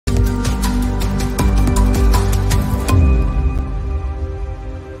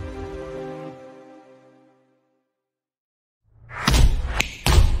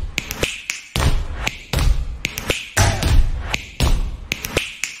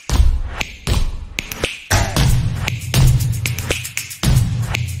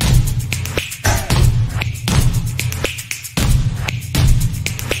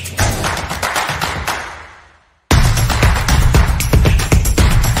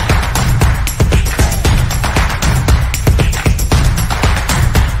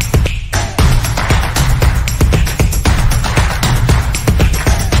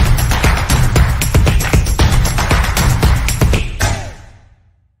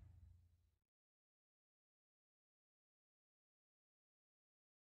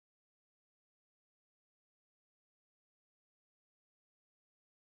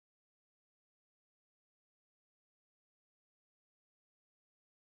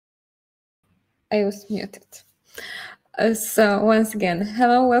I was muted. So once again,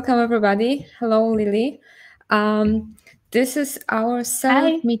 hello, welcome everybody. Hello, Lili. This is our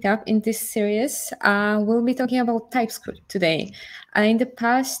seventh meetup in this series. We'll be talking about TypeScript today. In the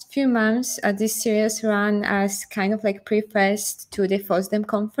past few months, this series ran as kind of like preface to the FOSDEM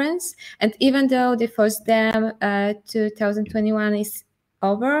conference. And even though the FOSDEM 2021 is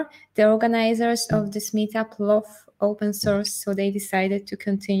over, the organizers of this meetup love open source, so they decided to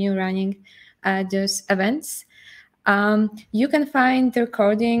continue running those events. You can find the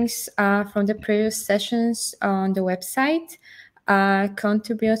recordings from the previous sessions on the website,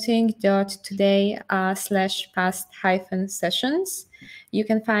 Contributing.today /past-sessions. You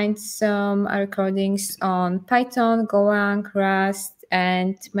can find some recordings on Python, Golang, Rust,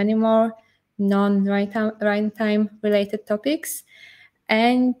 and many more non-runtime related topics.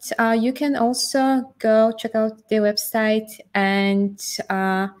 And you can also go check out the website and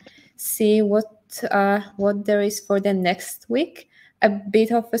see what there is for the next week. A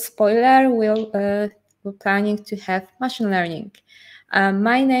bit of a spoiler, we're planning to have machine learning.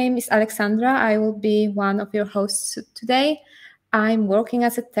 My name is Aleksandra. I will be one of your hosts today. I'm working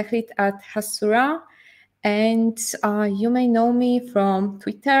as a tech lead at Hasura, and you may know me from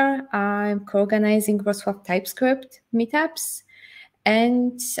Twitter. I'm co-organizing Wrocław TypeScript meetups,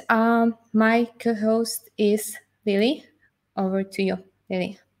 and my co-host is Lili. Over to you,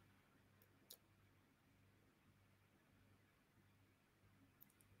 Lili.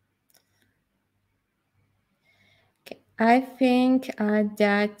 I think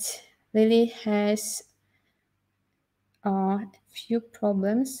that Lili has a few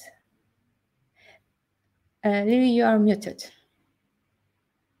problems. Lili, you are muted.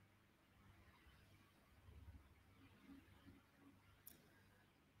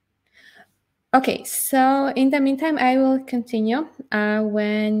 Okay, so in the meantime, I will continue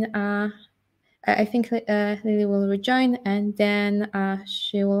when I think Lili will rejoin, and then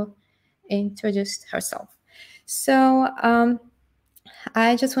she will introduce herself. So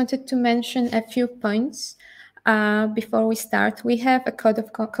I just wanted to mention a few points before we start. We have a code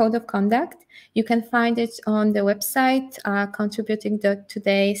of conduct. You can find it on the website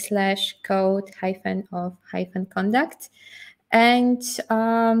Contributing.today /code-of-conduct,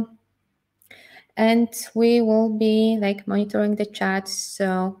 and we will be like monitoring the chat.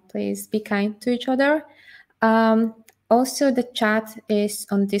 So please be kind to each other. Also, the chat is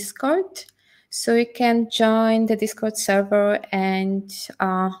on Discord. So you can join the Discord server and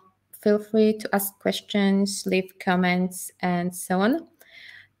feel free to ask questions, leave comments, and so on.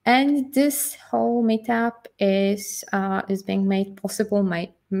 And this whole meetup is being made possible by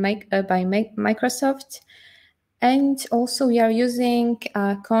Microsoft. And also we are using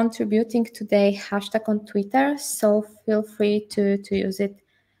Contributing Today hashtag on Twitter, so feel free to use it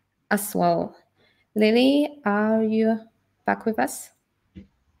as well. Lili, are you back with us?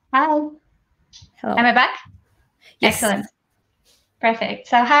 Hi. Hello. Am I back? Yes. Excellent. Perfect.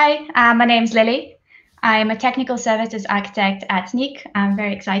 So hi, my name's Lili. I'm a technical services architect at Snyk. I'm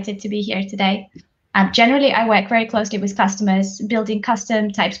very excited to be here today. Generally, I work very closely with customers building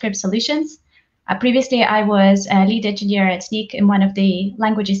custom TypeScript solutions. Previously, I was a lead engineer at Snyk in one of the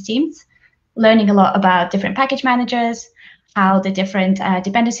languages teams, learning a lot about different package managers, how the different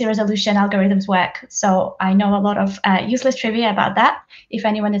dependency resolution algorithms work. So I know a lot of useless trivia about that, if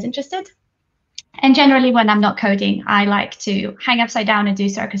anyone is interested. And generally, when I'm not coding, I like to hang upside down and do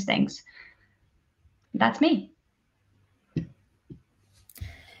circus things. That's me.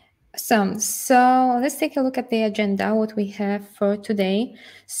 Awesome. So let's take a look at the agenda, what we have for today.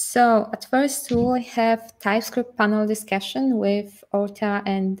 So at first, we'll have TypeScript panel discussion with Orta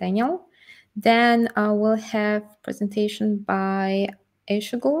and Daniel. Then we'll have presentation by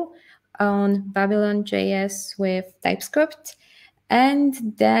Aishagul on Babylon.js with TypeScript. And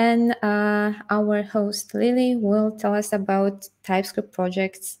then our host Lili will tell us about TypeScript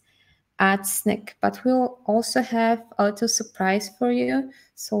projects at Snyk. But we'll also have a little surprise for you.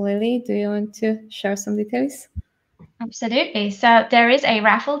 So Lili, do you want to share some details? Absolutely. So there is a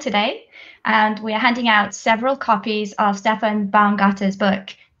raffle today, and we are handing out several copies of Stefan Baumgartner's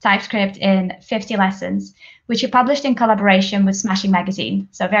book, TypeScript in 50 Lessons, which he published in collaboration with Smashing Magazine.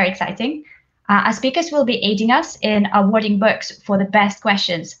 So very exciting. Our speakers will be aiding us in awarding books for the best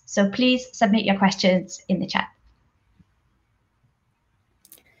questions. So please submit your questions in the chat.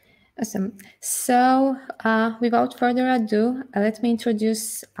 Awesome. So without further ado, let me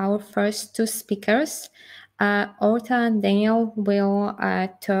introduce our first two speakers. Orta and Daniel will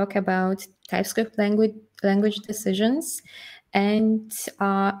talk about TypeScript language decisions. And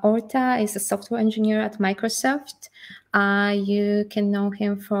Orta is a software engineer at Microsoft. You can know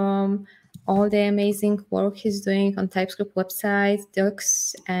him from all the amazing work he's doing on TypeScript website,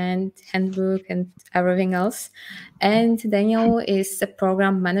 docs, and handbook, and everything else. And Daniel is a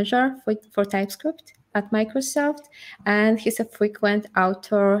program manager for TypeScript at Microsoft, and he's a frequent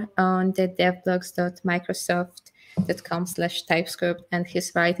author on the devblogs.microsoft.com/TypeScript, and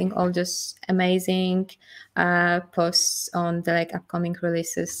he's writing all those amazing posts on the upcoming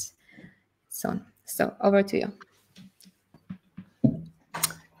releases. So over to you.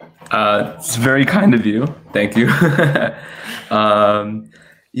 It's very kind of you. Thank you. Thank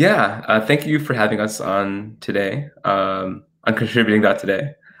you for having us on today, on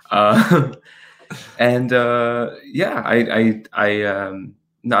Contributing.today. I'm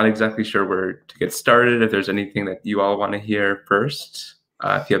not exactly sure where to get started. If there's anything that you all want to hear first,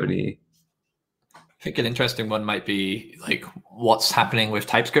 if you have any. I think an interesting one might be what's happening with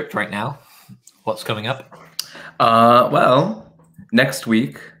TypeScript right now. What's coming up? Well, next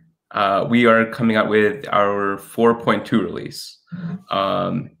week, we are coming out with our 4.2 release.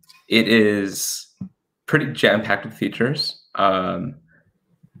 It is pretty jam-packed with features.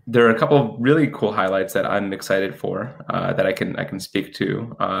 There are a couple of really cool highlights that I'm excited for that I can speak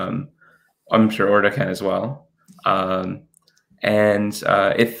to. I'm sure Orta can as well.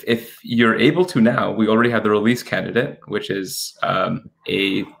 If you're able to now, we already have the release candidate, which is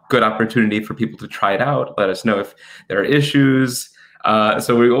a good opportunity for people to try it out. Let us know if there are issues.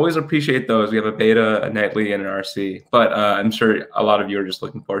 So we always appreciate those. We have a beta, a nightly, and an RC. But I'm sure a lot of you are just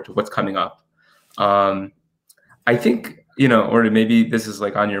looking forward to what's coming up. I think, or maybe this is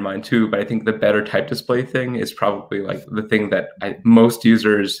on your mind too, but I think the better type display thing is probably the thing that most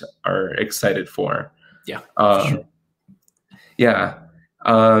users are excited for. Yeah. Sure. Yeah.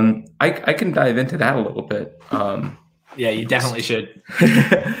 I can dive into that a little bit. Yeah, you definitely should.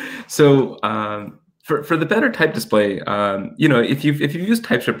 So for the better type display, if you've used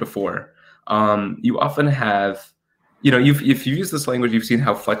TypeScript before, you often have, if you've used this language, you've seen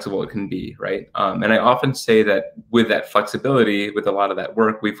how flexible it can be, right? And I often say that with that flexibility, with a lot of that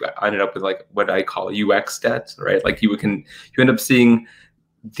work, we've ended up with what I call UX debt, right? You end up seeing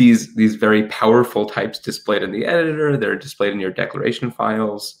these very powerful types displayed in the editor. They're displayed in your declaration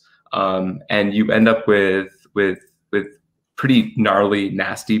files, and you end up with pretty gnarly,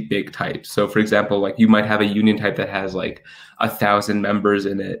 nasty, big types. So for example, you might have a union type that has 1,000 members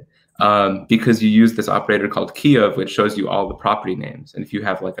in it, because you use this operator called key of, which shows you all the property names. And if you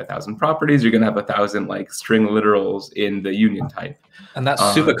have 1,000 properties, you're gonna have 1,000 string literals in the union type. And that's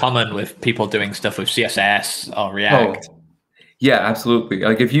super common with people doing stuff with CSS or React. Oh, yeah, absolutely.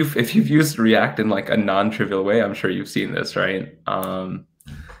 If you've used React in a non-trivial way, I'm sure you've seen this, right? So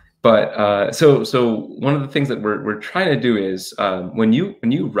one of the things that we're trying to do is when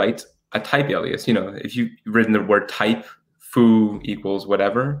you write a type alias, if you've written the word type foo equals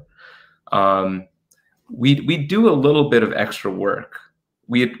whatever, we do a little bit of extra work.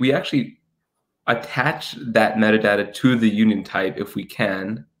 We actually attach that metadata to the union type if we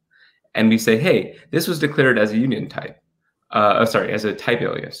can, and we say, hey, this was declared as a union type. As a type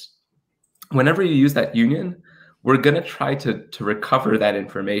alias. Whenever you use that union, we're going to try to recover that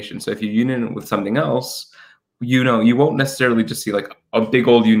information. So if you union with something else, you won't necessarily just see a big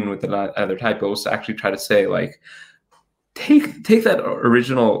old union with another type. But we'll actually try to say take that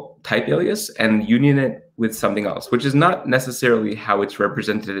original type alias and union it with something else, which is not necessarily how it's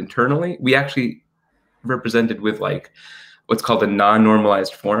represented internally. We actually represent it with what's called a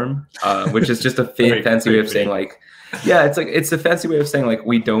non-normalized form, which is just a fancy way of saying yeah, it's a fancy way of saying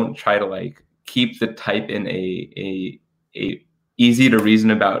we don't try to keep the type in a easy to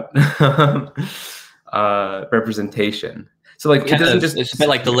reason about representation. So it doesn't just, it's a bit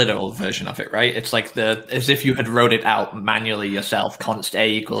like the literal version of it, right? It's as if you had wrote it out manually yourself, const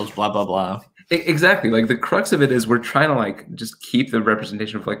a equals blah blah blah. Exactly. The crux of it is we're trying to just keep the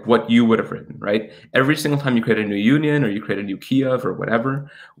representation of what you would have written, right? Every single time you create a new union or you create a new key of or whatever,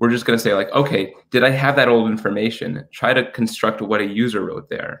 we're just going to say okay, did I have that old information? Try to construct what a user wrote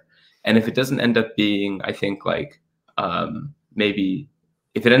there. And if it doesn't end up being, I think maybe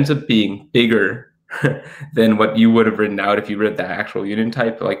if it ends up being bigger than what you would have written out if you read the actual union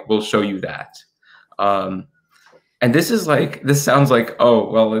type, we'll show you that. And this is this sounds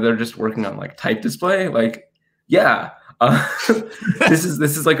oh, well, they're just working on type display. Yeah, this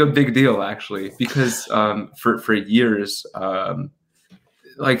is a big deal actually, because for years,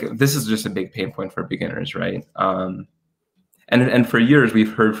 this is just a big pain point for beginners, right? And for years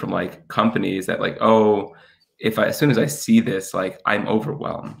we've heard from companies that oh, as soon as I see this, I'm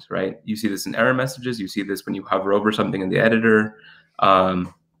overwhelmed, right? You see this in error messages. You see this when you hover over something in the editor.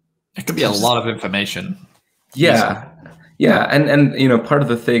 It could be a lot of information. Yeah. Yeah, and you know, part of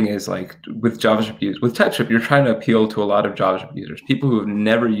the thing is like with JavaScript use, with TypeScript, you're trying to appeal to a lot of JavaScript users, people who have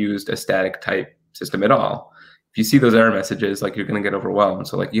never used a static type system at all. If you see those error messages, like you're going to get overwhelmed.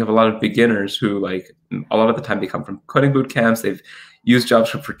 So like you have a lot of beginners who like a lot of the time they come from coding boot camps, they've used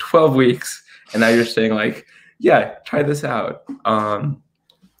JavaScript for 12 weeks, and now you're saying like, yeah, try this out.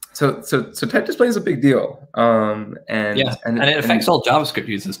 So type display is a big deal, and it affects all JavaScript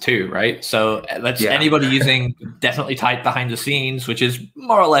users too, right? So that's anybody using definitely type behind the scenes, which is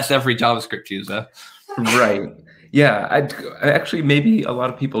more or less every JavaScript user. Right. Yeah. I actually, maybe a lot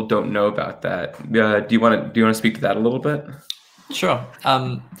of people don't know about that. Do you want to speak to that a little bit? Sure.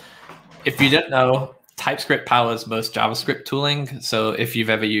 If you don't know, TypeScript powers most JavaScript tooling. So if you've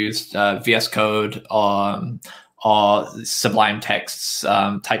ever used VS Code or Sublime Text's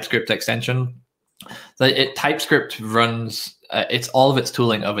TypeScript extension, TypeScript runs it's all of its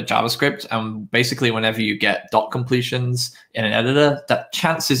tooling over JavaScript, and basically whenever you get dot completions in an editor, that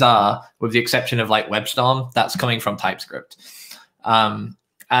chances are, with the exception of like WebStorm, that's coming from TypeScript.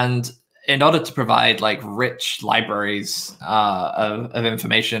 And in order to provide like rich libraries of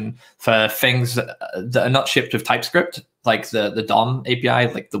information for things that are not shipped with TypeScript, like the DOM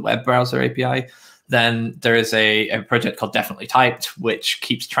API, like the web browser API, then there is a project called Definitely Typed, which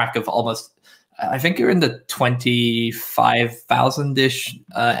keeps track of almost, I think you're in the 25,000-ish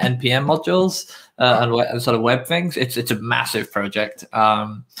NPM modules and sort of web things. It's a massive project.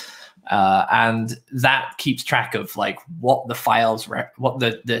 And that keeps track of like what the files, what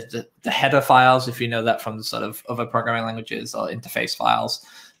the header files, if you know that from the sort of other programming languages, or interface files,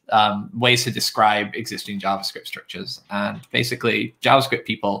 ways to describe existing JavaScript structures. And basically JavaScript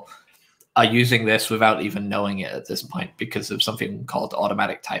people are using this without even knowing it at this point because of something called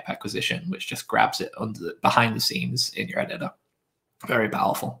automatic type acquisition, which just grabs it behind the scenes in your editor. Very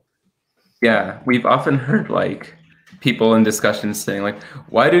powerful. Yeah, we've often heard like people in discussions saying like,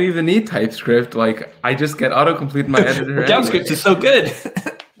 why do you even need TypeScript? Like, I just get autocomplete in my editor. JavaScript is so good.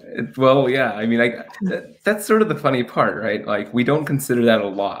 Well, yeah, I mean, that's sort of the funny part, right? Like, we don't consider that a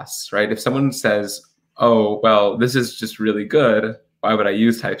loss, right? If someone says, oh, well, this is just really good, why would I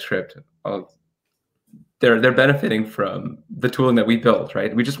use TypeScript? Well, they're benefiting from the tooling that we built,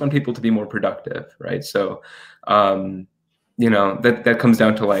 right? We just want people to be more productive, right? So, you know, that comes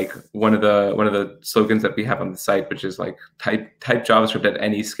down to like one of the slogans that we have on the site, which is like type JavaScript at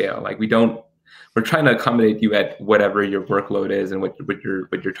any scale. Like we're trying to accommodate you at whatever your workload is and what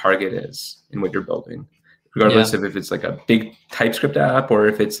your target is in what you're building, regardless of if it's like a big TypeScript app or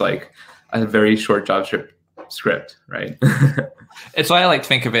if it's like a very short JavaScript script, right? It's why I like to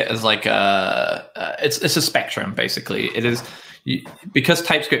think of it as like it's a spectrum. Basically, it is because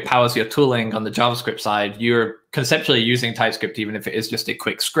TypeScript powers your tooling on the JavaScript side. You're conceptually using TypeScript, even if it is just a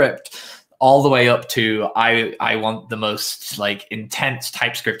quick script, all the way up to I want the most like intense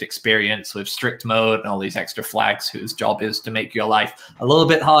TypeScript experience with strict mode and all these extra flags whose job is to make your life a little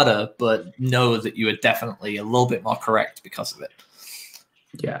bit harder, but know that you are definitely a little bit more correct because of it.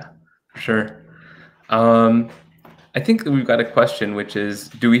 Yeah, sure. I think that we've got a question, which is,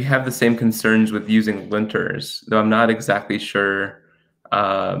 do we have the same concerns with using linters? Though I'm not exactly sure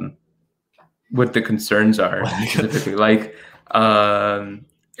what the concerns are specifically. Like,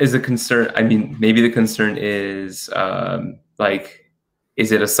 is the concern, I mean, maybe the concern is like,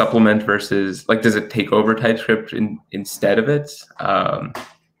 is it a supplement versus, like, does it take over TypeScript instead of it?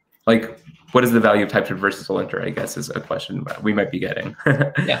 Like, what is the value of TypeScript versus a linter, I guess, is a question we might be getting.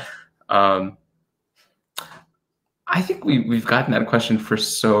 Yeah. I think we've gotten that question for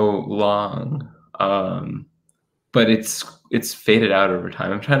so long, but it's faded out over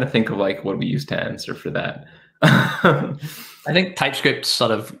time. I'm trying to think of like what we used to answer for that. I think TypeScript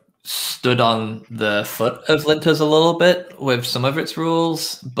sort of stood on the foot of linters a little bit with some of its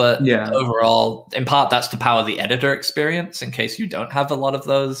rules, but overall, in part, that's to power the editor experience in case you don't have a lot of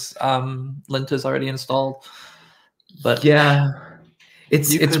those linters already installed. But yeah,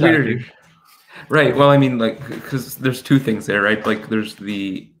 it's weird. Right. Well, I mean, like, because there's two things there, right? Like, there's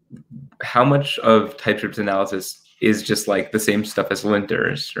how much of TypeScript's analysis is just like the same stuff as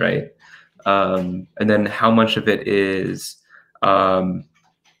linters, right? And then how much of it is what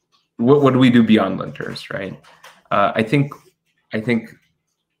do we do beyond linters, right? I think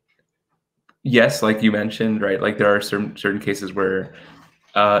yes, like you mentioned, right? Like there are certain cases where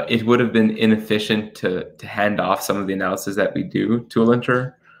it would have been inefficient to hand off some of the analysis that we do to a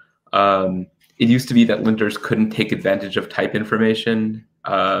linter. It used to be that linters couldn't take advantage of type information.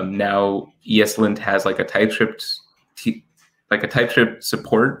 Now ESLint has like a TypeScript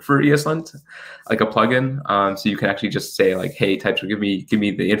support for ESLint, like a plugin. So you can actually just say like, hey, TypeScript, give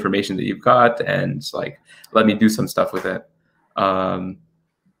me the information that you've got and like let me do some stuff with it.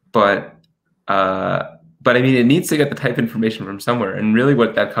 But I mean, it needs to get the type information from somewhere. And really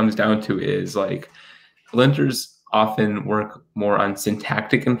what that comes down to is like linters often work more on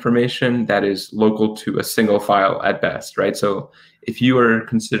syntactic information that is local to a single file at best, right? So if you are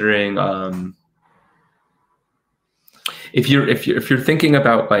considering, if you're thinking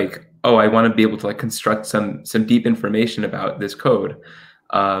about like, oh, I want to be able to like construct some deep information about this code,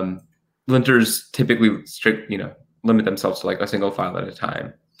 linters typically limit themselves to like a single file at a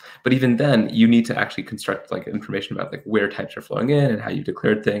time. But even then, you need to actually construct like information about like where types are flowing in and how you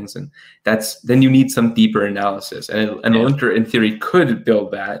declared things, and then you need some deeper analysis. And a linter in theory could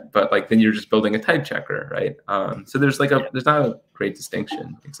build that, but like then you're just building a type checker, right? So there's not a great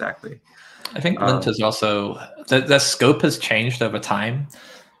distinction exactly. I think linters also the scope has changed over time.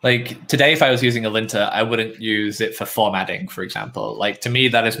 Like today, if I was using a linter, I wouldn't use it for formatting, for example. Like to me,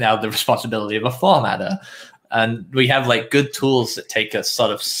 that is now the responsibility of a formatter. And we have like good tools that take a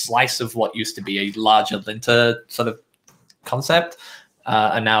sort of slice of what used to be a larger linter sort of concept.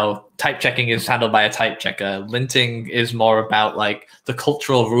 And now type checking is handled by a type checker. Linting is more about like the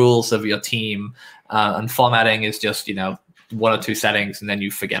cultural rules of your team. And formatting is just, one or two settings and then you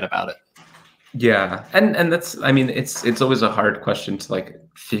forget about it. Yeah. And that's, I mean, it's always a hard question to like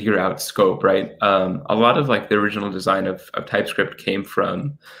figure out scope, right? A lot of like the original design of TypeScript came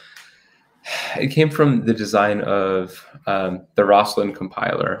from the design of the Roslyn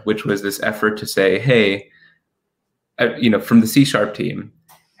compiler, which was this effort to say, hey, from the C# team,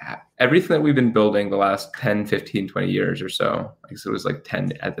 everything that we've been building the last 10, 15, 20 years or so, I guess it was like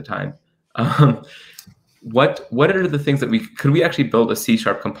 10 at the time. What are the things that could we actually build a C#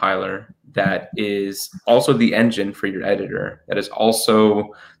 compiler that is also the engine for your editor, that is also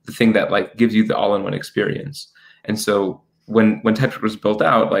the thing that like gives you the all-in-one experience? And so when TypeScript was built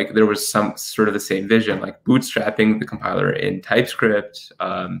out, like there was some sort of the same vision, like bootstrapping the compiler in TypeScript.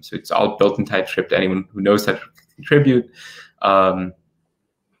 So it's all built in TypeScript. Anyone who knows TypeScript can contribute. And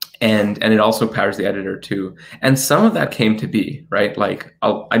it also powers the editor too. And some of that came to be, right? Like,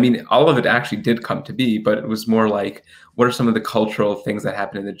 all of it actually did come to be, but it was more like, what are some of the cultural things that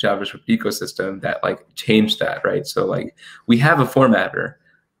happen in the JavaScript ecosystem that like changed that, right? So like we have a formatter.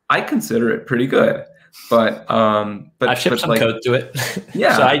 I consider it pretty good. But I shipped some code to it.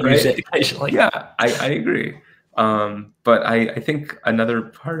 Yeah, so I use it occasionally. Yeah, I agree. But I think another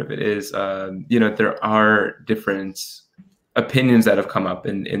part of it is, there are different opinions that have come up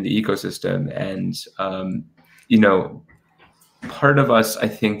in the ecosystem, and part of us, I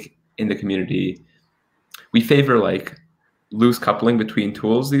think, in the community, we favor like loose coupling between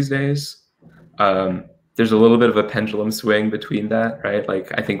tools these days. There's a little bit of a pendulum swing between that, right?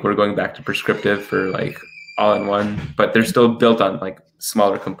 Like I think we're going back to prescriptive for like all-in-one, but they're still built on like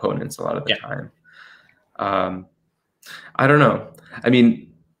smaller components a lot of the time. I don't know. I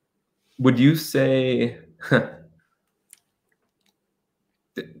mean, would you say,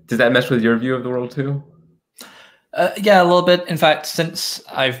 does that mesh with your view of the world too? Yeah, a little bit. In fact, since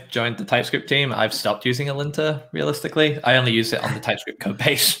I've joined the TypeScript team, I've stopped using a linter, realistically. I only use it on the TypeScript code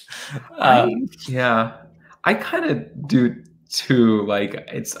base. I kind of do too. Like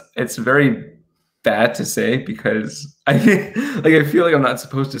it's very bad to say, because I feel like I'm not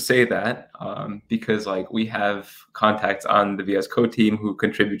supposed to say that, because like we have contacts on the VS Code team who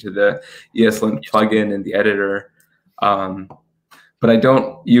contribute to the ESLint plugin and the editor. But I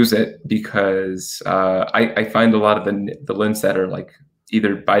don't use it because I find a lot of the lints that are like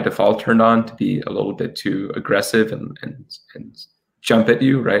either by default turned on to be a little bit too aggressive and jump at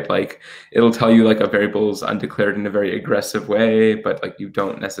you, right? Like it'll tell you like a variable is undeclared in a very aggressive way, but like you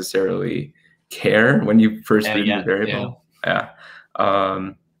don't necessarily care when you first read the variable.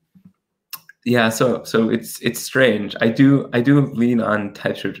 So it's strange. I do lean on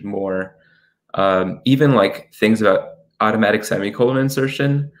TypeScript more. Even like things about automatic semicolon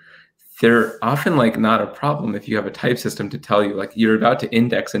insertion, they're often like not a problem if you have a type system to tell you like you're about to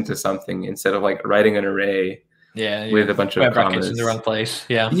index into something instead of like writing an array with a bunch of brackets in the wrong place.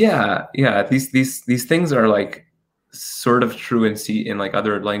 These things are like sort of true in C, in like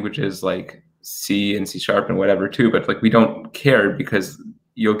other languages like C and C# and whatever too, but like we don't care because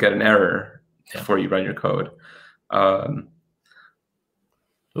you'll get an error before you run your code. Hey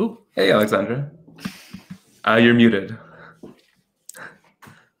Aleksandra, you're muted.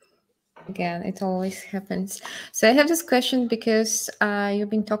 Again, it always happens. So I have this question because you've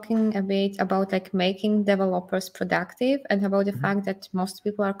been talking a bit about like making developers productive and about the fact that most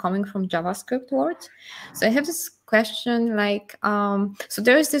people are coming from JavaScript world. So I have this question like, so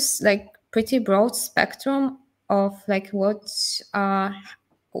there is this like pretty broad spectrum of like what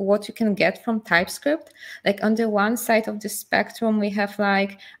what you can get from TypeScript. Like on the one side of the spectrum, we have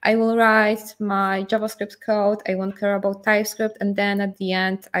like, I will write my JavaScript code, I won't care about TypeScript, and then at the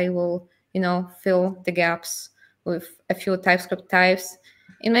end, I will, you know, fill the gaps with a few TypeScript types.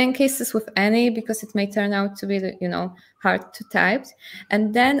 In many cases with any, because it may turn out to be, you know, hard to type.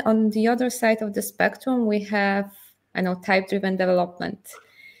 And then on the other side of the spectrum, we have, I know, type-driven development.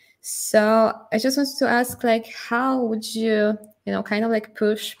 So I just wanted to ask, like, how would you, you know, kind of like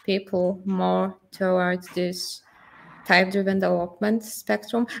push people more towards this type-driven development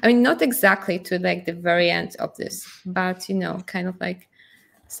spectrum? I mean, not exactly to like the very end of this, but, you know, kind of like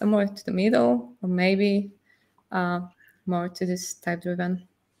somewhere to the middle, or maybe more to this type-driven.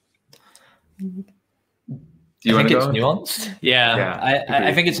 Do you I think it's go? nuanced. Yeah,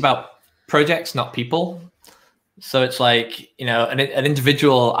 I think it's about projects, not people. So it's like, you know, an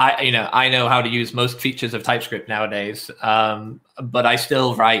individual, I know how to use most features of TypeScript nowadays, but I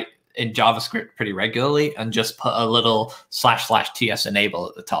still write in JavaScript pretty regularly and just put a little //ts enable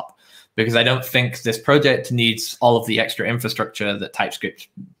at the top, because I don't think this project needs all of the extra infrastructure that TypeScript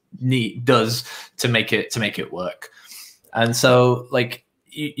does to make it work. And so like,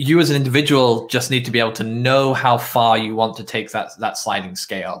 you as an individual just need to be able to know how far you want to take that sliding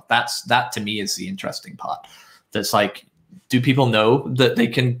scale. That to me is the interesting part. That's like, do people know that they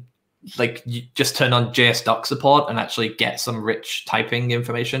can like just turn on JS doc support and actually get some rich typing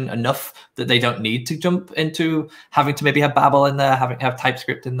information enough that they don't need to jump into having to maybe have Babel in there, have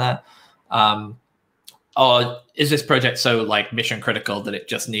TypeScript in there? Or is this project so like mission critical that it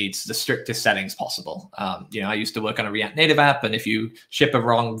just needs the strictest settings possible? You know, I used to work on a React Native app, and if you ship a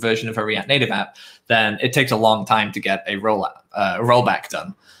wrong version of a React Native app, then it takes a long time to get a rollback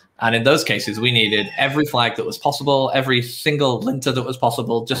done. And in those cases, we needed every flag that was possible, every single linter that was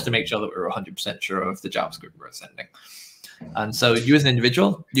possible, just to make sure that we were 100% sure of the JavaScript we were sending. And so you as an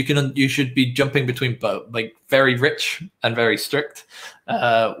individual, you should be jumping between both, like very rich and very strict,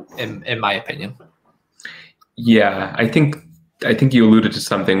 in my opinion. Yeah, I think you alluded to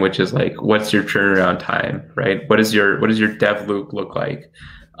something, which is like, what's your turnaround time, right? What does your dev look like?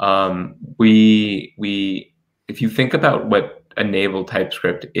 If you think about what enabled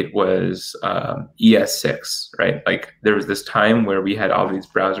TypeScript, it was ES6, right? Like there was this time where we had all these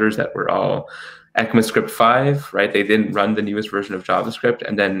browsers that were all ECMAScript 5, right? They didn't run the newest version of JavaScript,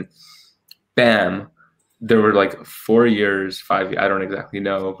 and then bam, there were like 4 years, 5, I don't exactly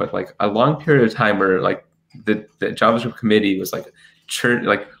know, but like a long period of time where like the JavaScript committee was like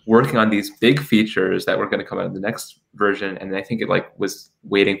working on these big features that were going to come out in the next version, and I think it like was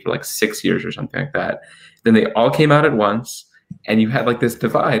waiting for like 6 years or something like that. Then they all came out at once, and you had like this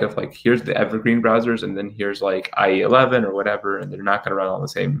divide of like, here's the evergreen browsers, and then here's like IE11 or whatever, and they're not going to run all the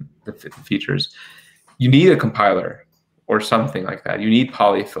same features. You need a compiler or something like that. You need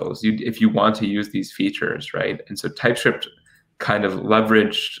polyfills if you want to use these features, right? And so TypeScript kind of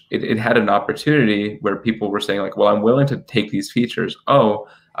leveraged, it had an opportunity where people were saying like, well, I'm willing to take these features. Oh,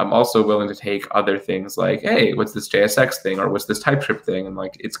 I'm also willing to take other things like, hey, what's this JSX thing, or what's this TypeScript thing? And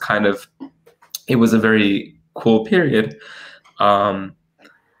like, it was a very cool period.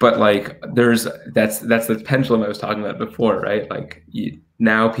 But like, that's the pendulum I was talking about before, right? Like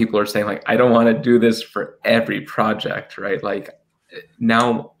now people are saying like, I don't want to do this for every project, right? Like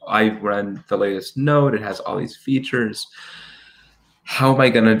now I run the latest node, it has all these features. How am I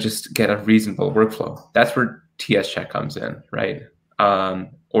going to just get a reasonable workflow? That's where TS check comes in, right?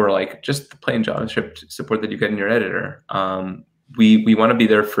 Or like just the plain JavaScript support that you get in your editor. We want to be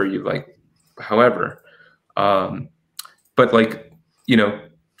there for you, like, however. But like, you know,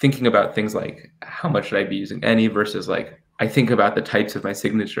 thinking about things like how much should I be using any versus like, I think about the types of my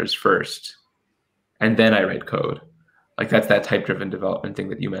signatures first, and then I write code. Like that's that type-driven development thing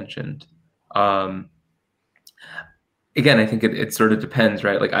that you mentioned. Again, I think it sort of depends,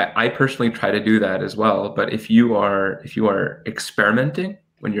 right? Like I personally try to do that as well. But if you are experimenting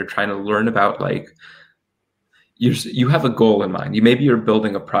when you're trying to learn about like, you have a goal in mind. Maybe you're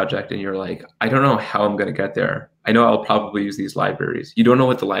building a project and you're like, I don't know how I'm going to get there. I know I'll probably use these libraries. You don't know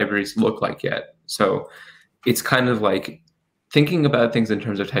what the libraries look like yet. So it's kind of like thinking about things in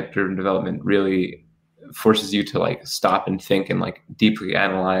terms of type-driven development really forces you to like stop and think and like deeply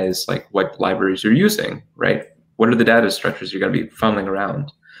analyze like what libraries you're using, right? What are the data structures you're going to be funneling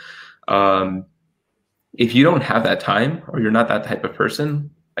around? If you don't have that time, or you're not that type of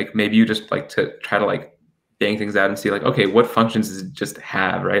person, like maybe you just like to try to like bang things out and see like, okay, what functions does it just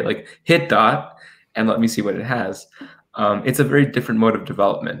have, right? Like hit dot and let me see what it has. It's a very different mode of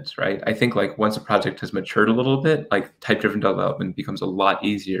development, right? I think like once a project has matured a little bit, like type-driven development becomes a lot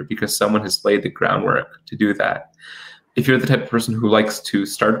easier because someone has laid the groundwork to do that. if you're the type of person who likes to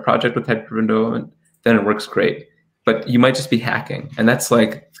start a project with TypeScript development, then it works great. But you might just be hacking. And that's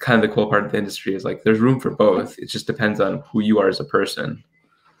like kind of the cool part of the industry is like there's room for both. It just depends on who you are as a person.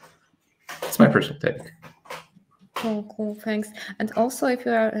 It's my personal take. Cool, thanks. And also, if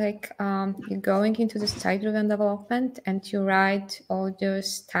you are like you're going into this type-driven development and you write all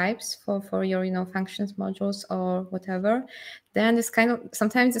those types for your functions modules or whatever, then this kind of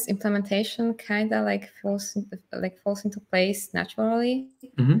sometimes this implementation kind of like falls into place naturally.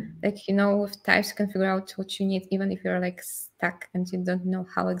 Like with types you can figure out what you need even if you're like stuck and you don't know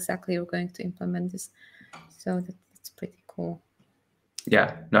how exactly you're going to implement this. So that's pretty cool.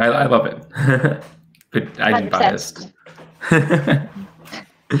 Yeah, no, I love it. But I'm biased.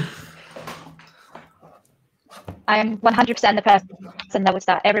 I'm 100% the person that would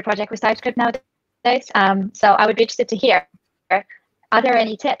start every project with TypeScript nowadays. So I would be interested to hear, are there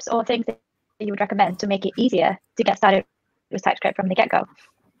any tips or things that you would recommend to make it easier to get started with TypeScript from the get-go?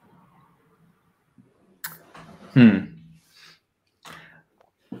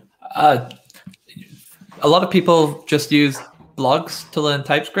 A lot of people just use blogs to learn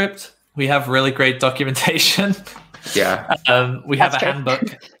TypeScript. We have really great documentation. Yeah. We have a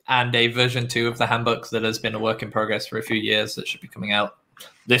handbook and a version 2 of the handbook that has been a work in progress for a few years that should be coming out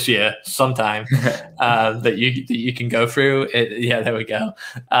this year sometime that you can go through. Yeah, there we go.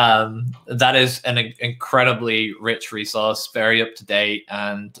 That is an incredibly rich resource, very up to date,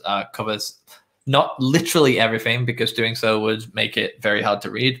 and covers not literally everything because doing so would make it very hard to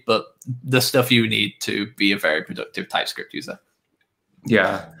read, but the stuff you need to be a very productive TypeScript user.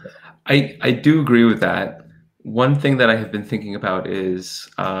 Yeah. I do agree with that. One thing that I have been thinking about is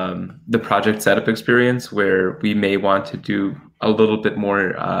the project setup experience, where we may want to do a little bit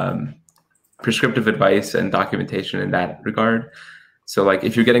more prescriptive advice and documentation in that regard. So like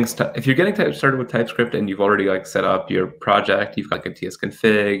if you're getting started with TypeScript and you've already like set up your project, you've got like a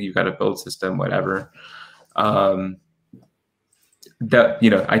TS-config, you've got a build system, whatever. That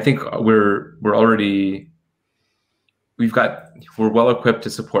I think we're well equipped to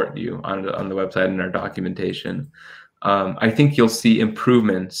support you on the website and our documentation. I think you'll see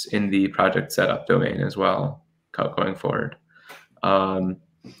improvements in the project setup domain as well going forward.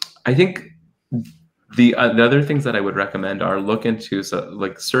 I think the other things that I would recommend are look into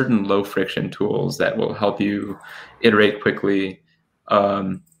certain low friction tools that will help you iterate quickly.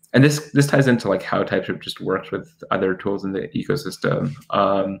 And this ties into like how TypeScript just works with other tools in the ecosystem.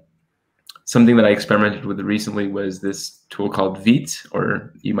 Something that I experimented with recently was this tool called Vite,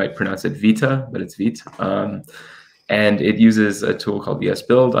 or you might pronounce it Vita, but it's Vite. And it uses a tool called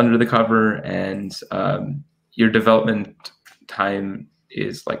VS-Build under the cover, and your development time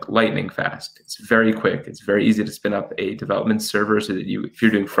is like lightning fast. It's very quick. It's very easy to spin up a development server so that if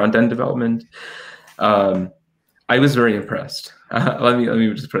you're doing front-end development, I was very impressed. Let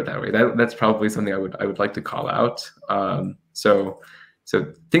me just put it that way. That's probably something I would like to call out. So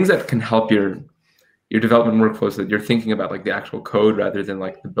things that can help your development workflows, that you're thinking about like the actual code rather than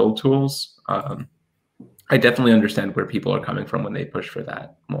like the build tools. I definitely understand where people are coming from when they push for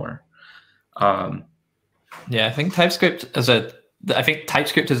that more. Yeah, I think TypeScript as a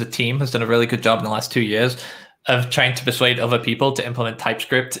team has done a really good job in the last 2 years of trying to persuade other people to implement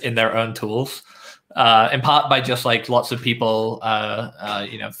TypeScript in their own tools. In part by just like lots of people,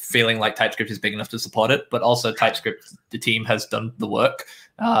 feeling like TypeScript is big enough to support it, but also TypeScript, the team has done the work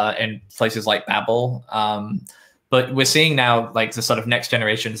in places like Babel. But we're seeing now like the sort of next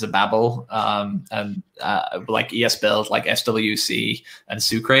generations of Babel and like ES-Build, like SWC and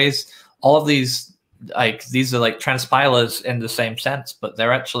Sucrase. All of these are like transpilers in the same sense, but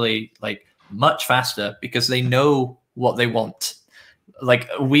they're actually like much faster because they know what they want. Like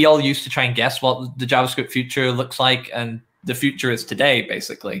we all used to try and guess what the JavaScript future looks like, and the future is today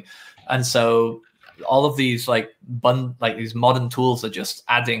basically. And so all of these these modern tools are just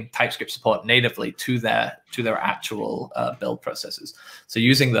adding TypeScript support natively to their actual build processes. So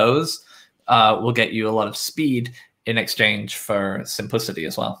using those will get you a lot of speed in exchange for simplicity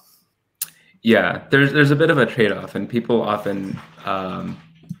as well. Yeah, there's a bit of a trade-off, and people often I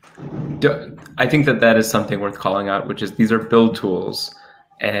think that is something worth calling out, which is these are build tools,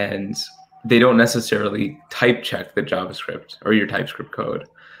 and they don't necessarily type check the JavaScript or your TypeScript code,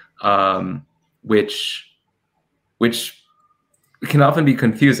 which can often be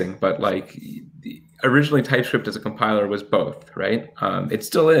confusing. But like originally, TypeScript as a compiler was both, right? It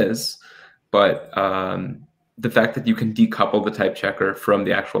still is, but the fact that you can decouple the type checker from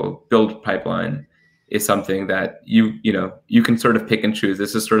the actual build pipeline is something that you can sort of pick and choose.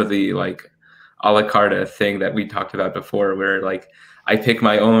 This is sort of the like a la carte thing that we talked about before, where like I pick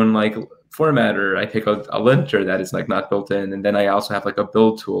my own like formatter. I pick a linter that is like not built in, and then I also have like a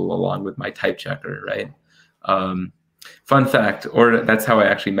build tool along with my type checker, right? Fun fact, Orta, that's how I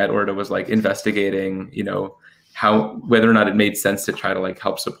actually met Orta, was like investigating, you know, whether or not it made sense to try to like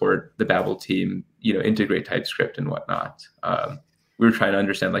help support the Babel team, you know, integrate TypeScript and whatnot. We were trying to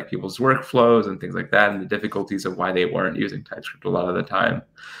understand like people's workflows and things like that, and the difficulties of why they weren't using TypeScript a lot of the time.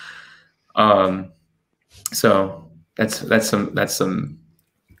 So that's some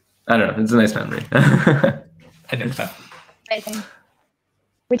I don't know, it's a nice memory. I think so. Amazing.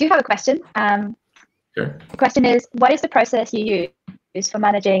 We do have a question. Sure. The question is, what is the process you use for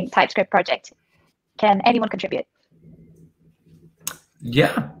managing TypeScript project? Can anyone contribute?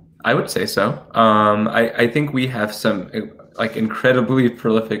 Yeah, I would say so. I think we have some like incredibly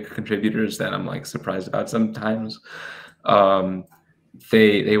prolific contributors that I'm like surprised about sometimes.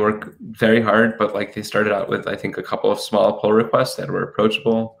 They work very hard, but like they started out with, I think, a couple of small pull requests that were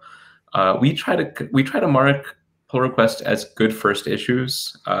approachable. We try to mark pull requests as good first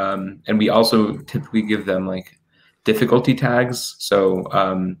issues, and we also typically give them like difficulty tags.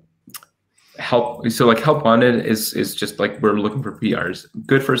 So help wanted is just like, we're looking for PRs.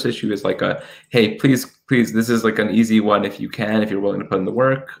 Good first issue is like a, hey, please, this is like an easy one. If you're willing to put in the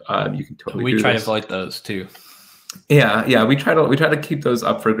work, you can totally. We try to avoid those too. Yeah, we try to keep those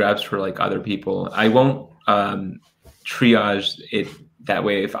up for grabs for like other people. I won't triage it that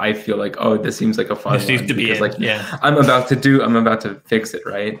way if I feel like, oh, this seems like a fun one, because like, yeah, I'm about to fix it,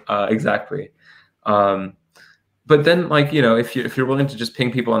 right? Exactly. But then, like, you know, if you're willing to just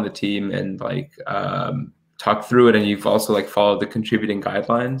ping people on the team and like talk through it, and you've also like followed the contributing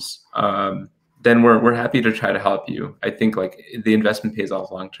guidelines, then we're happy to try to help you. I think like the investment pays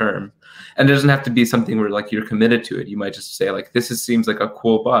off long term, and it doesn't have to be something where like you're committed to it. You might just say like, seems like a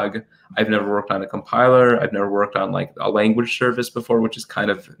cool bug. I've never worked on a compiler. I've never worked on like a language service before, which is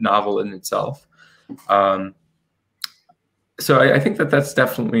kind of novel in itself. So I think that's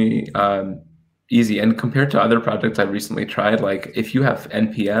definitely easy. And compared to other projects I recently tried, like if you have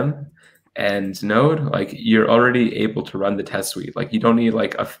NPM and Node, like you're already able to run the test suite. Like you don't need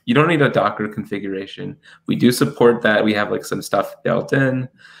a Docker configuration. We do support that. We have like some stuff built in,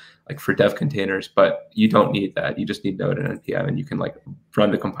 like for dev containers, but you don't need that. You just need Node and NPM, and you can like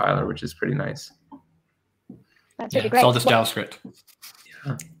run the compiler, which is pretty nice. That's really great. It's all just JavaScript.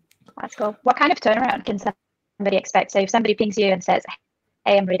 Yeah. That's cool. What kind of turnaround can somebody expect? So if somebody pings you and says,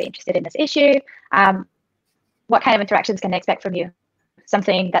 hey, I'm really interested in this issue, what kind of interactions can they expect from you?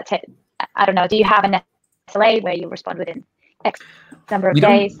 Something that's, I don't know, do you have an SLA where you respond within X number of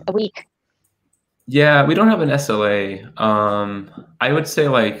days, a week? Yeah, we don't have an SLA. I would say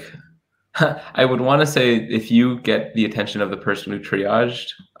like, I would want to say if you get the attention of the person who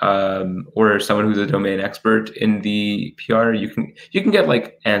triaged, or someone who's a domain expert in the PR, you can get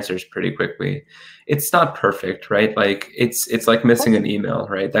like answers pretty quickly. It's not perfect, right? Like it's like missing an email,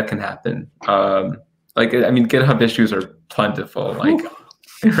 right? That can happen. Like, I mean, GitHub issues are plentiful, like,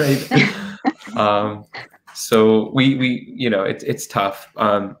 right? So we you know, it's tough.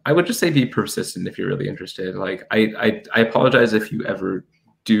 I would just say be persistent if you're really interested. Like I apologize if you ever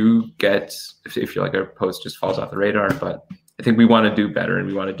do get, if you're like a post just falls off the radar, but I think we want to do better, and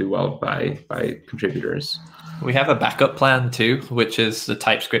we want to do well by contributors. We have a backup plan too, which is the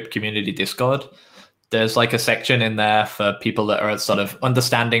TypeScript community Discord. There's like a section in there for people that are sort of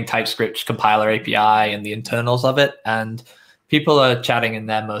understanding TypeScript compiler API and the internals of it, and people are chatting in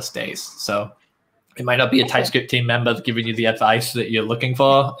there most days. So it might not be a TypeScript team member giving you the advice that you're looking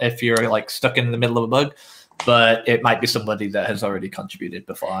for if you're like stuck in the middle of a bug, but it might be somebody that has already contributed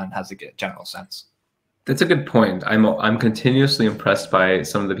before and has a general sense. That's a good point. I'm continuously impressed by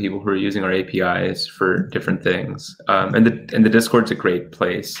some of the people who are using our APIs for different things. And the Discord's a great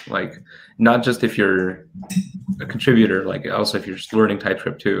place. Like, not just if you're a contributor, like also if you're just learning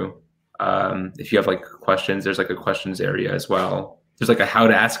TypeScript too. If you have like questions, there's like a questions area as well. There's like a how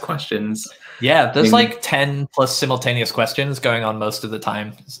to ask questions. Yeah, there's like 10 plus simultaneous questions going on most of the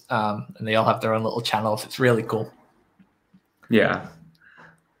time. And they all have their own little channels. It's really cool. Yeah.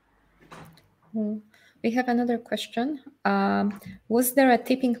 We have another question. Was there a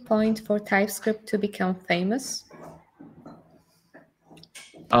tipping point for TypeScript to become famous?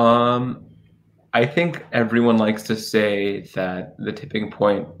 I think everyone likes to say that the tipping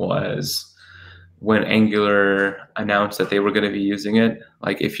point was when Angular announced that they were going to be using it.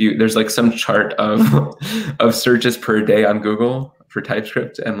 Like there's like some chart of of searches per day on Google for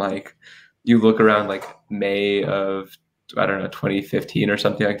TypeScript, and like you look around like May of, I don't know, 2015 or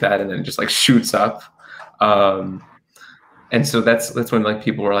something like that, and then it just like shoots up. And so that's when like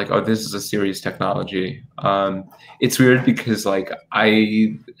people were like, oh, this is a serious technology. It's weird because like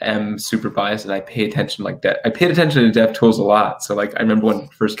I am super biased and I pay attention I paid attention to dev tools a lot. So like I remember when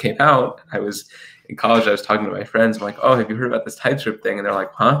it first came out, I was in college, I was talking to my friends. I'm like, oh, have you heard about this TypeScript thing? And they're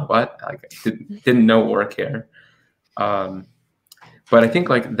like, huh, what? Like I didn't know or care. But I think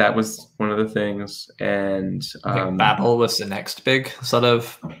like that was one of the things. And I think Babel was the next big sort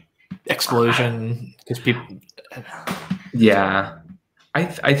of explosion because people. Yeah,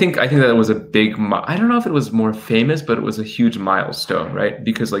 I think that was a big. I don't know if it was more famous, but it was a huge milestone, right?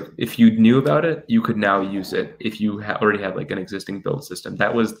 Because like if you knew about it, you could now use it if you already had like an existing build system.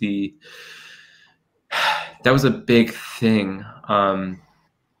 That was a big thing.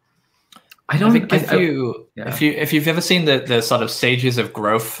 If you've ever seen the sort of stages of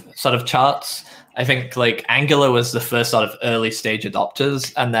growth sort of charts, I think like Angular was the first sort of early stage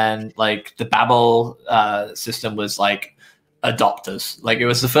adopters, and then like the Babel system was like adopters. Like it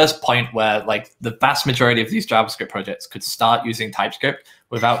was the first point where like the vast majority of these JavaScript projects could start using TypeScript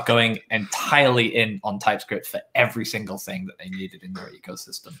without going entirely in on TypeScript for every single thing that they needed in their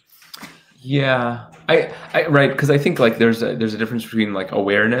ecosystem. Yeah, I right, because I think like there's a difference between like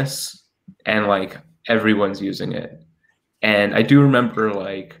awareness and like everyone's using it. And I do remember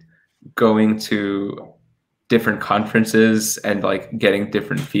like going to different conferences and like getting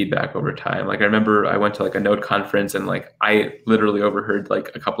different feedback over time. Like I remember I went to like a Node conference and like I literally overheard like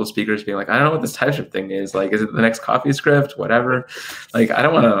a couple of speakers being like, I don't know what this TypeScript thing is. Like, is it the next CoffeeScript? Whatever. Like, I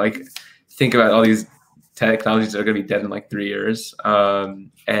don't want to like think about all these technologies that are going to be dead in like 3 years.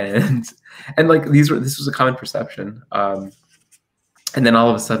 And like this was a common perception. And then all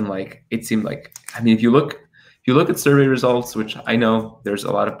of a sudden, like it seemed like, I mean, if you look at survey results, which I know there's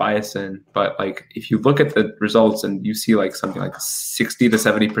a lot of bias in, but like if you look at the results and you see like something like 60 to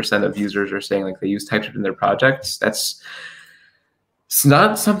 70% of users are saying like they use TypeScript in their projects, it's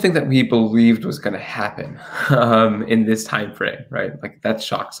not something that we believed was going to happen in this time frame, right? Like that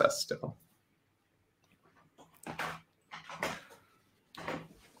shocks us still.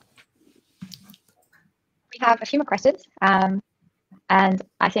 We have a few more questions, and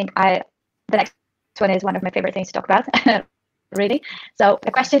I think the next one is one of my favorite things to talk about, really. So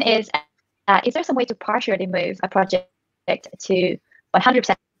the question is there some way to partially move a project to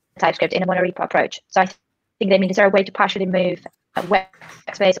 100% TypeScript in a monorepo approach? So I think they mean, is there a way to partially move a web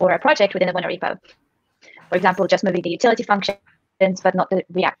space or a project within a monorepo? For example, just moving the utility functions, but not the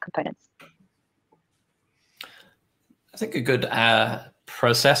React components. I think a good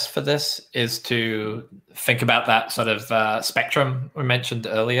process for this is to think about that sort of spectrum we mentioned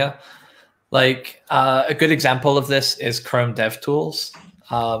earlier. Like a good example of this is Chrome DevTools.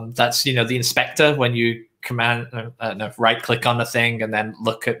 That's the inspector when you right click on a thing and then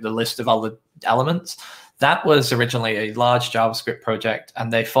look at the list of all the elements. That was originally a large JavaScript project,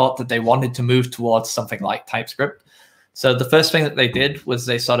 and they thought that they wanted to move towards something like TypeScript. So the first thing that they did was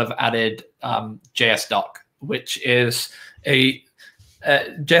they sort of added JSDoc, which is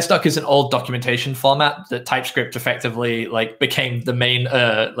JSDoc is an old documentation format that TypeScript effectively like became the main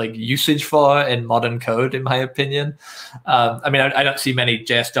like usage for in modern code, in my opinion. I mean, I don't see many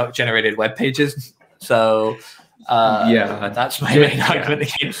JSDoc generated web pages, so yeah, that's my main argument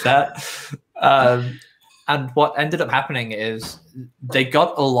against that. And what ended up happening is they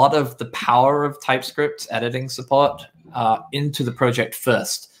got a lot of the power of TypeScript editing support into the project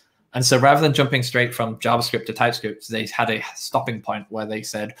first. And so rather than jumping straight from JavaScript to TypeScript, they had a stopping point where they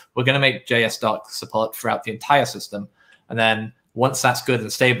said, we're going to make JSDoc support throughout the entire system. And then once that's good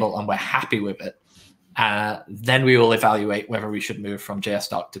and stable and we're happy with it, then we will evaluate whether we should move from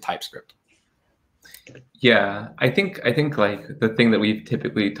JSDoc to TypeScript. Yeah, I think like the thing that we've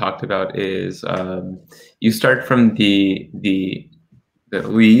typically talked about is you start from the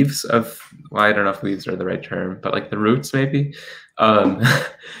leaves of, well, I don't know if leaves are the right term, but like the roots maybe.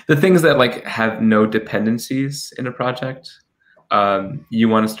 The things that like have no dependencies in a project, you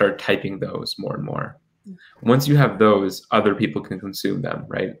want to start typing those more and more. Once you have those, other people can consume them,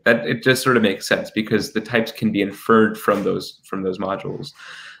 right? That it just sort of makes sense because the types can be inferred from those modules.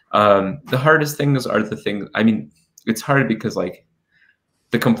 The hardest things are the things, I mean, it's hard because like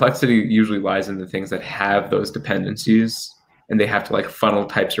the complexity usually lies in the things that have those dependencies, and they have to like funnel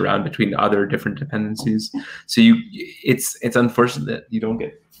types around between other different dependencies. So it's unfortunate that you don't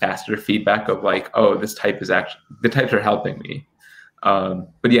get faster feedback of like, oh, this type is actually, the types are helping me.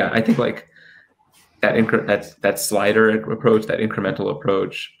 But yeah, I think like that slider approach, that incremental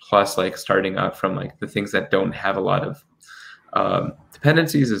approach, plus like starting out from like the things that don't have a lot of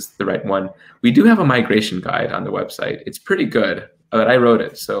dependencies is the right one. We do have a migration guide on the website. It's pretty good. but I wrote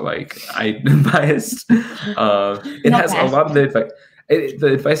it, so like I'm biased. It has a lot of the advice.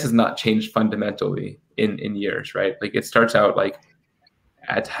 The advice has not changed fundamentally in years, right? Like it starts out like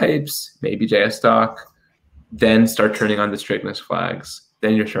add types, maybe JS doc, then start turning on the strictness flags.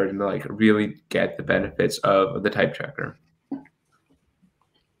 Then you're starting to like really get the benefits of the type tracker.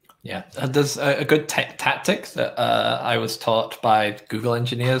 Yeah, there's a good tactic that I was taught by Google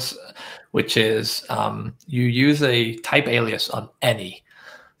engineers, which is you use a type alias on any.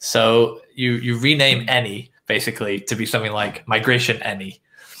 So you rename any basically to be something like migration any,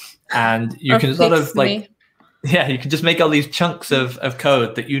 and you can sort of like, yeah, you can just make all these chunks of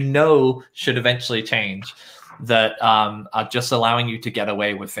code that you know should eventually change, that are just allowing you to get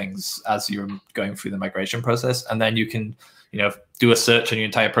away with things as you're going through the migration process, and then you can, you know, do a search on your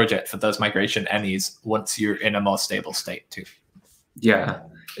entire project for those migration any's once you're in a more stable state too. Yeah,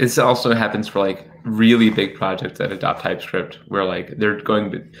 it also happens for like really big projects that adopt TypeScript, where like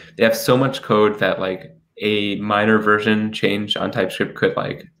they have so much code that like a minor version change on TypeScript could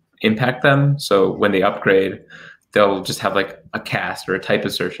like impact them. So when they upgrade, they'll just have like a cast or a type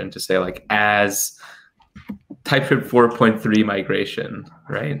assertion to say like as TypeScript 4.3 migration,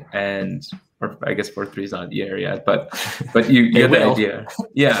 right? And or I guess 4.3 is not there yet, but you get the idea.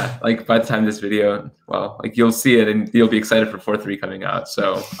 Yeah, like by the time this video, well, like you'll see it and you'll be excited for 4.3 coming out.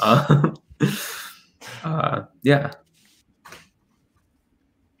 So yeah.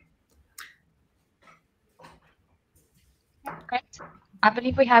 Great. I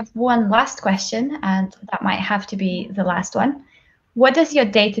believe we have one last question, and that might have to be the last one. What does your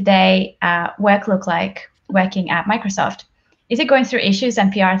day-to-day work look like working at Microsoft? Is it going through issues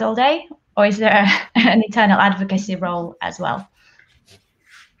and PRs all day, or is there an internal advocacy role as well?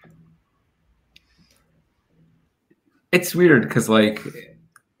 It's weird because like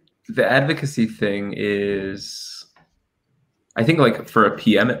the advocacy thing is, I think like for a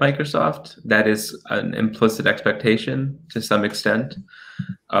PM at Microsoft, that is an implicit expectation to some extent.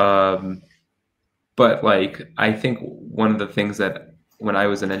 But like, I think one of the things that when I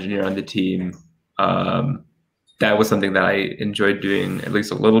was an engineer on the team, that was something that I enjoyed doing at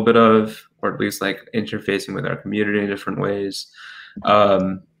least a little bit of, or at least like interfacing with our community in different ways.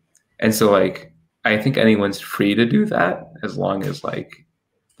 And so like, I think anyone's free to do that as long as like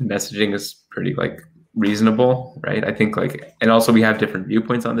the messaging is pretty like reasonable, right? I think like, and also we have different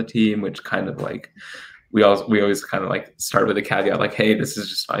viewpoints on the team, which kind of like, we always kind of like start with a caveat like, hey, this is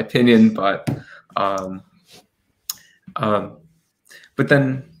just my opinion, but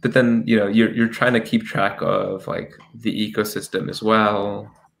then you know, you're trying to keep track of like the ecosystem as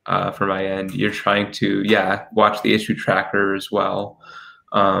well. From my end, you're trying to watch the issue tracker as well.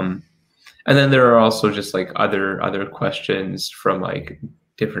 And then there are also just like other questions from like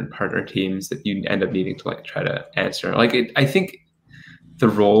different partner teams that you end up needing to like try to answer. Like I think the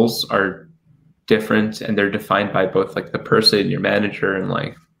roles are different and they're defined by both like the person, your manager, and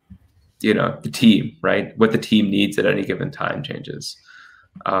like, you know, the team, right? What the team needs at any given time changes.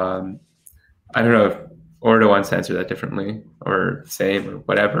 I don't know if Orta wants to answer that differently or same or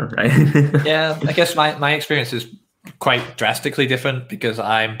whatever, right? Yeah, I guess my experience is quite drastically different because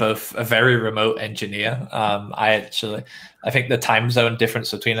I'm both a very remote engineer. I think the time zone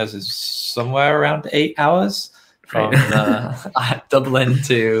difference between us is somewhere around 8 hours from Dublin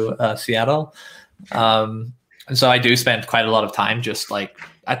to Seattle. And so I do spend quite a lot of time just like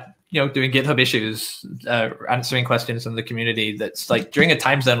doing GitHub issues, answering questions in the community. That's like during a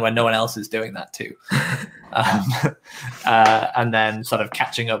time zone when no one else is doing that too. And then sort of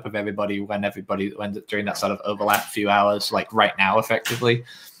catching up with everybody when during that sort of overlap few hours, like right now, effectively.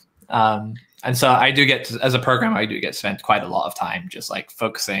 And so I do get to, as a programmer, I do get spent quite a lot of time just like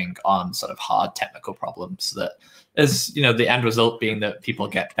focusing on sort of hard technical problems that is, you know, the end result being that people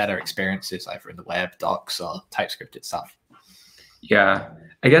get better experiences either in the web, docs, or TypeScript itself. Yeah.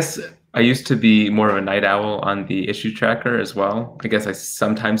 I guess I used to be more of a night owl on the issue tracker as well. I guess I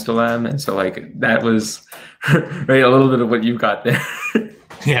sometimes still am. And so like that was right, a little bit of what you got there.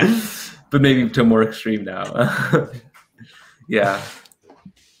 Yeah. But maybe to more extreme now. Yeah.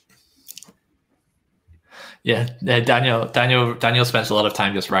 Yeah, Daniel spends a lot of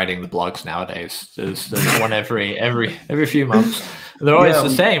time just writing the blogs nowadays. There's one every few months. They're always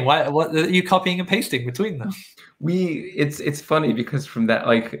the same. What are you copying and pasting between them? It's funny because from that,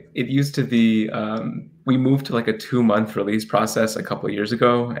 like it used to be, we moved to like a 2-month release process a couple of years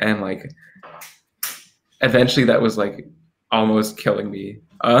ago, and like eventually that was like almost killing me.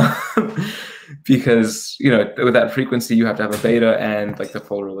 Because, you know, with that frequency, you have to have a beta and like the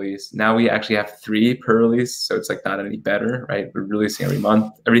full release. Now we actually have 3 per release, so it's like not any better, right? We're releasing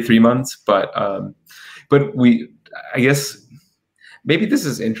every 3 months, but I guess maybe this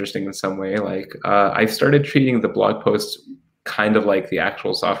is interesting in some way. Like I've started treating the blog posts kind of like the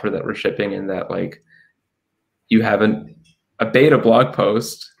actual software that we're shipping, in that like you have a beta blog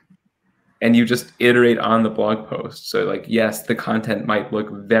post and you just iterate on the blog post. So like, yes, the content might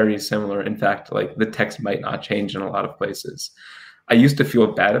look very similar. In fact, like the text might not change in a lot of places. I used to feel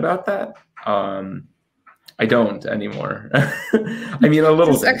bad about that. I don't anymore. I mean, a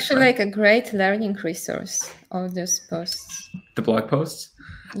little It's bit. actually like a great learning resource, all those posts. The blog posts.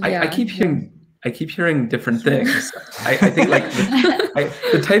 Yeah, I keep hearing different things. I think like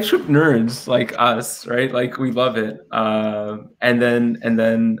the TypeScript nerds like us, right? Like we love it. And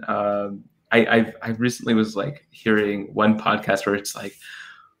then I recently was like hearing one podcast where it's like,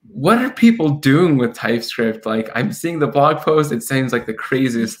 what are people doing with TypeScript? Like I'm seeing the blog post, it seems like the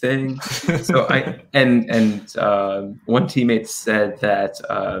craziest thing. So one teammate said that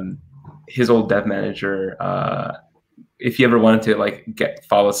his old dev manager, if he ever wanted to like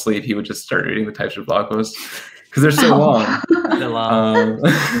fall asleep, he would just start reading the TypeScript blog posts because they're so long. They're long.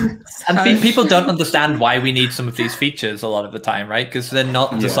 And people don't understand why we need some of these features a lot of the time, right? Because they're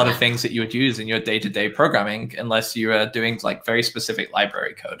not the sort of things that you would use in your day-to-day programming unless you are doing like very specific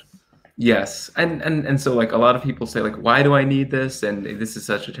library code. Yes, and so like a lot of people say like, why do I need this? And this is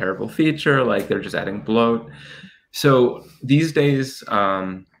such a terrible feature. Like they're just adding bloat. So these days,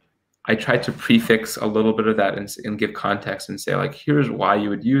 I try to prefix a little bit of that and give context and say like, here's why you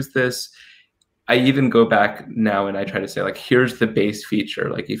would use this. I even go back now and I try to say like, here's the base feature.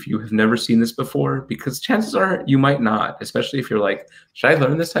 Like if you have never seen this before, because chances are you might not, especially if you're like, should I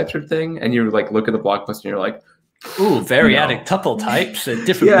learn this TypeScript thing? And you like look at the blog post and you're like, ooh, variadic tuple types at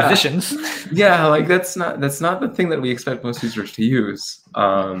different positions. Yeah, like that's not the thing that we expect most users to use.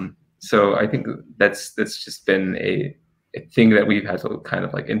 So I think that's just been a thing that we've had to kind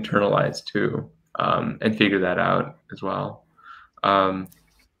of like internalize too, and figure that out as well.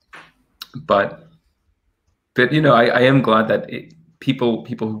 But you know, I am glad that people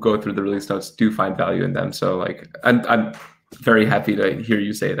who go through the release notes do find value in them. So like I'm very happy to hear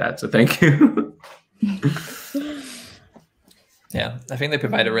you say that. So thank you. Yeah, I think they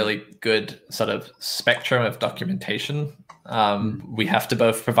provide a really good sort of spectrum of documentation. We have to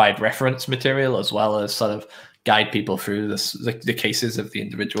both provide reference material as well as sort of guide people through the cases of the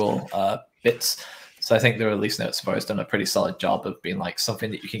individual bits. So I think the release notes have always done a pretty solid job of being like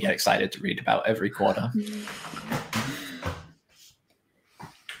something that you can get excited to read about every quarter.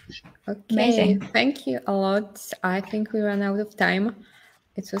 Okay, amazing. Thank you a lot. I think we ran out of time.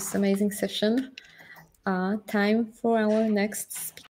 It was an amazing session. Time for our next speaker.